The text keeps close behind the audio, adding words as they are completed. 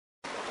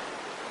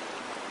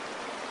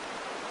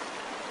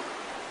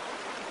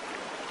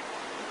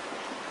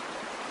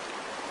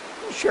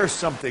me share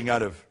something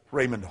out of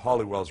Raymond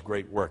Hollywell's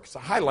great work. It's a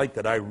highlight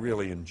that I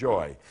really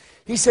enjoy.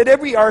 He said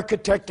every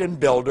architect and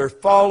builder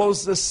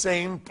follows the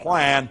same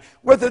plan,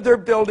 whether they're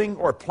building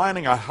or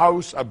planning a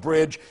house, a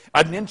bridge,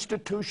 an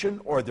institution,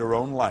 or their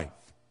own life.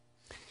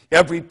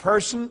 Every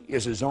person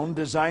is his own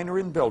designer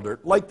and builder.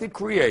 Like the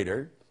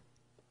Creator,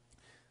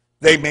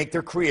 they make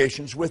their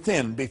creations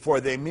within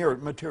before they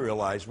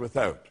materialize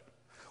without.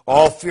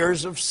 All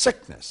fears of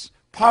sickness,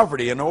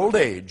 poverty, and old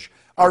age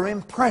are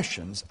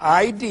impressions,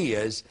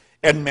 ideas,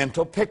 and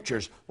mental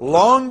pictures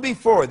long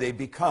before they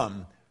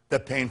become the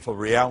painful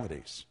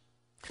realities.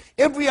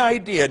 Every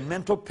idea and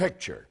mental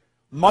picture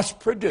must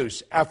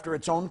produce after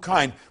its own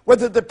kind,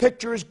 whether the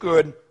picture is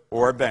good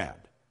or bad.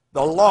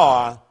 The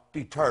law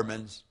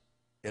determines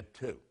it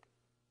too.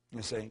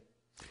 You see?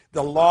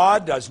 The law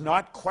does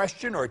not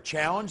question or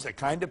challenge the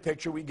kind of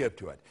picture we give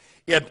to it.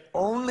 It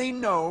only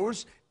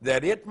knows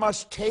that it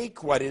must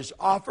take what is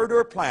offered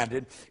or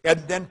planted and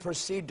then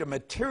proceed to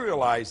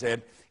materialize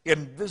it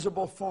in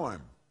visible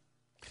form.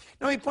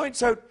 Now he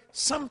points out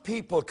some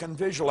people can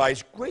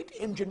visualize great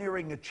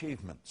engineering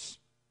achievements,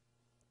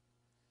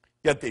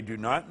 yet they do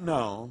not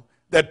know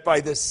that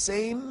by the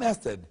same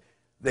method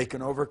they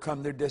can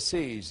overcome their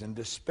disease and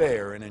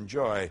despair and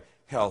enjoy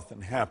health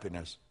and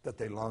happiness that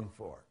they long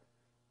for.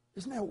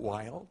 Isn't that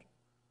wild?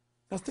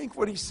 Now think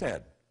what he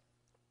said.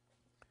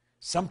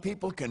 Some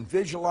people can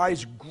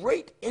visualize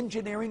great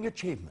engineering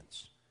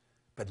achievements,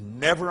 but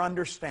never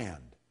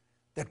understand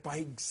that by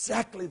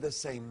exactly the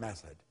same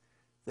method,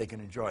 they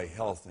can enjoy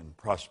health and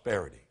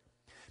prosperity.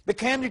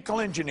 Mechanical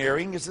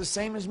engineering is the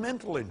same as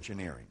mental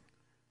engineering.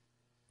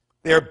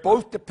 They are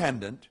both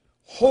dependent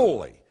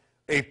wholly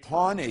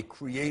upon a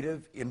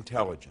creative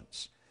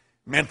intelligence.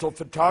 Mental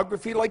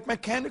photography, like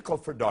mechanical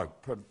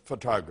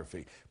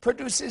photography,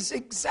 produces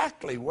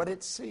exactly what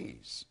it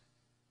sees.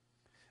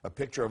 A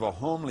picture of a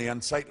homely,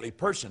 unsightly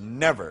person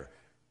never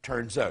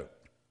turns out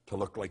to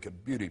look like a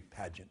beauty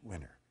pageant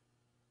winner.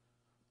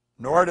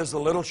 Nor does the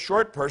little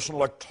short person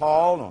look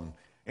tall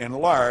and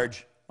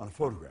large on a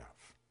photograph.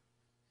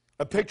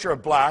 A picture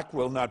of black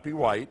will not be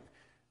white.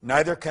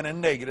 Neither can a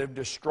negative,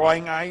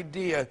 destroying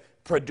idea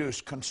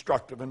produce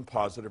constructive and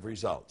positive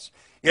results.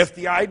 If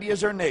the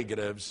ideas are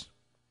negatives,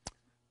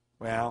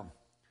 well,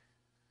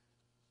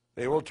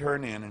 they will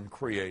turn in and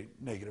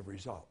create negative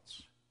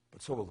results.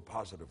 But so will the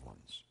positive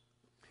ones.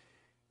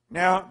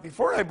 Now,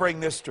 before I bring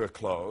this to a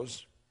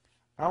close,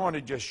 I want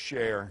to just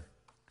share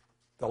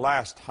the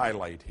last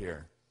highlight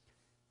here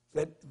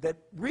that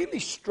really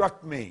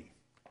struck me.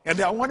 And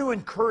I want to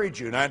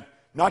encourage you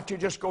not to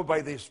just go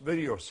by this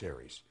video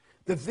series.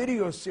 The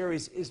video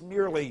series is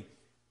merely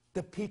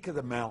the peak of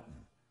the mountain.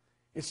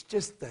 It's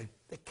just the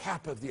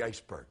cap of the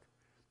iceberg.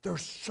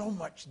 There's so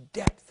much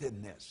depth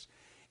in this.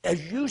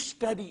 As you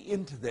study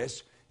into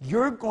this,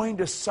 you're going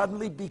to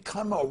suddenly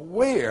become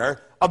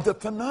aware of the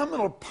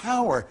phenomenal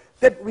power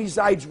that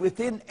resides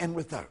within and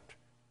without.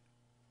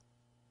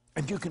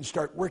 And you can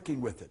start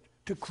working with it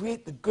to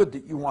create the good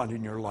that you want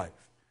in your life.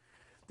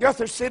 The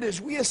author said,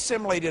 as we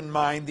assimilate in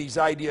mind these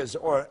ideas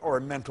or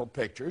mental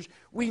pictures,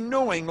 we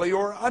knowingly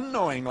or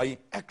unknowingly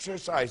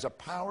exercise a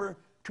power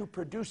to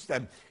produce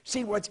them.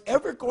 See, what's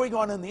ever going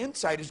on the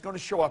inside is going to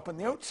show up on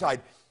the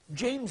outside.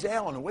 James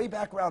Allen, way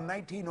back around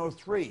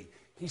 1903,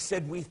 he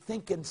said, we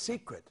think in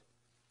secret,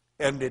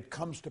 and it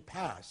comes to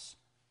pass.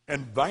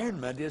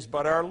 Environment is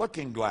but our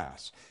looking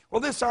glass.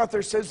 Well, this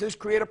author says this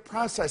creative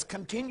process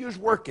continues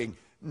working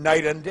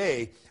night and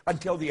day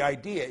until the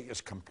idea is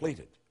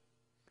completed.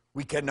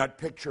 We cannot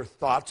picture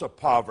thoughts of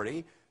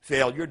poverty,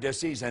 failure,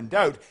 disease, and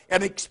doubt,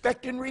 and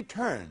expect in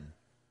return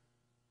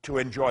to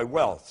enjoy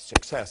wealth,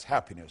 success,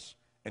 happiness,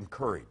 and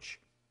courage.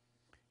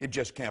 It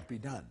just can't be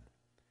done.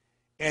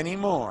 Any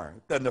more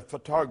than the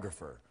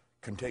photographer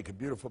can take a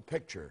beautiful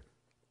picture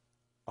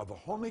of a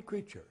homely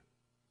creature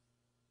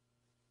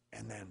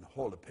and then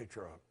hold a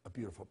picture of a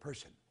beautiful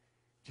person.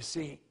 You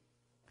see,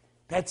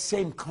 that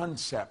same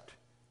concept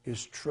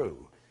is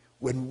true.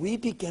 When we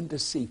begin to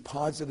see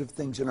positive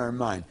things in our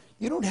mind,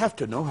 you don't have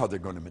to know how they're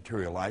going to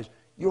materialize.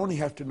 You only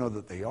have to know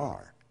that they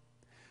are.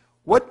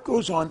 What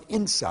goes on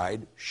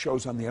inside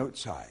shows on the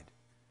outside.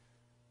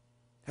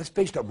 That's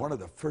based on one of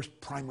the first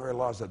primary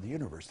laws of the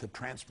universe, the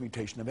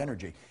transmutation of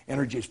energy.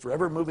 Energy is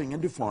forever moving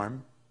into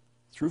form,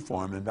 through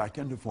form, and back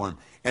into form.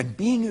 And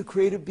being a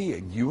creative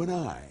being, you and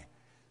I,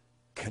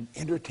 can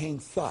entertain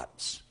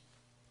thoughts,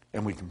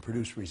 and we can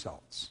produce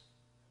results.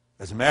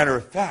 As a matter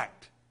of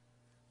fact,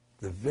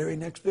 the very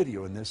next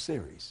video in this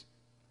series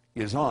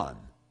is on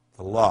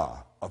the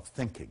law of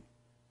thinking.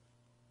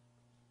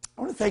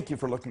 I want to thank you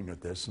for looking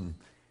at this. And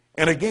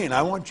again,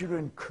 I want you to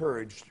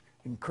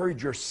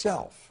encourage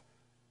yourself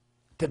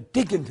to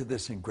dig into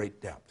this in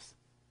great depth.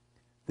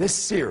 This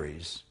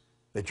series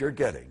that you're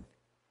getting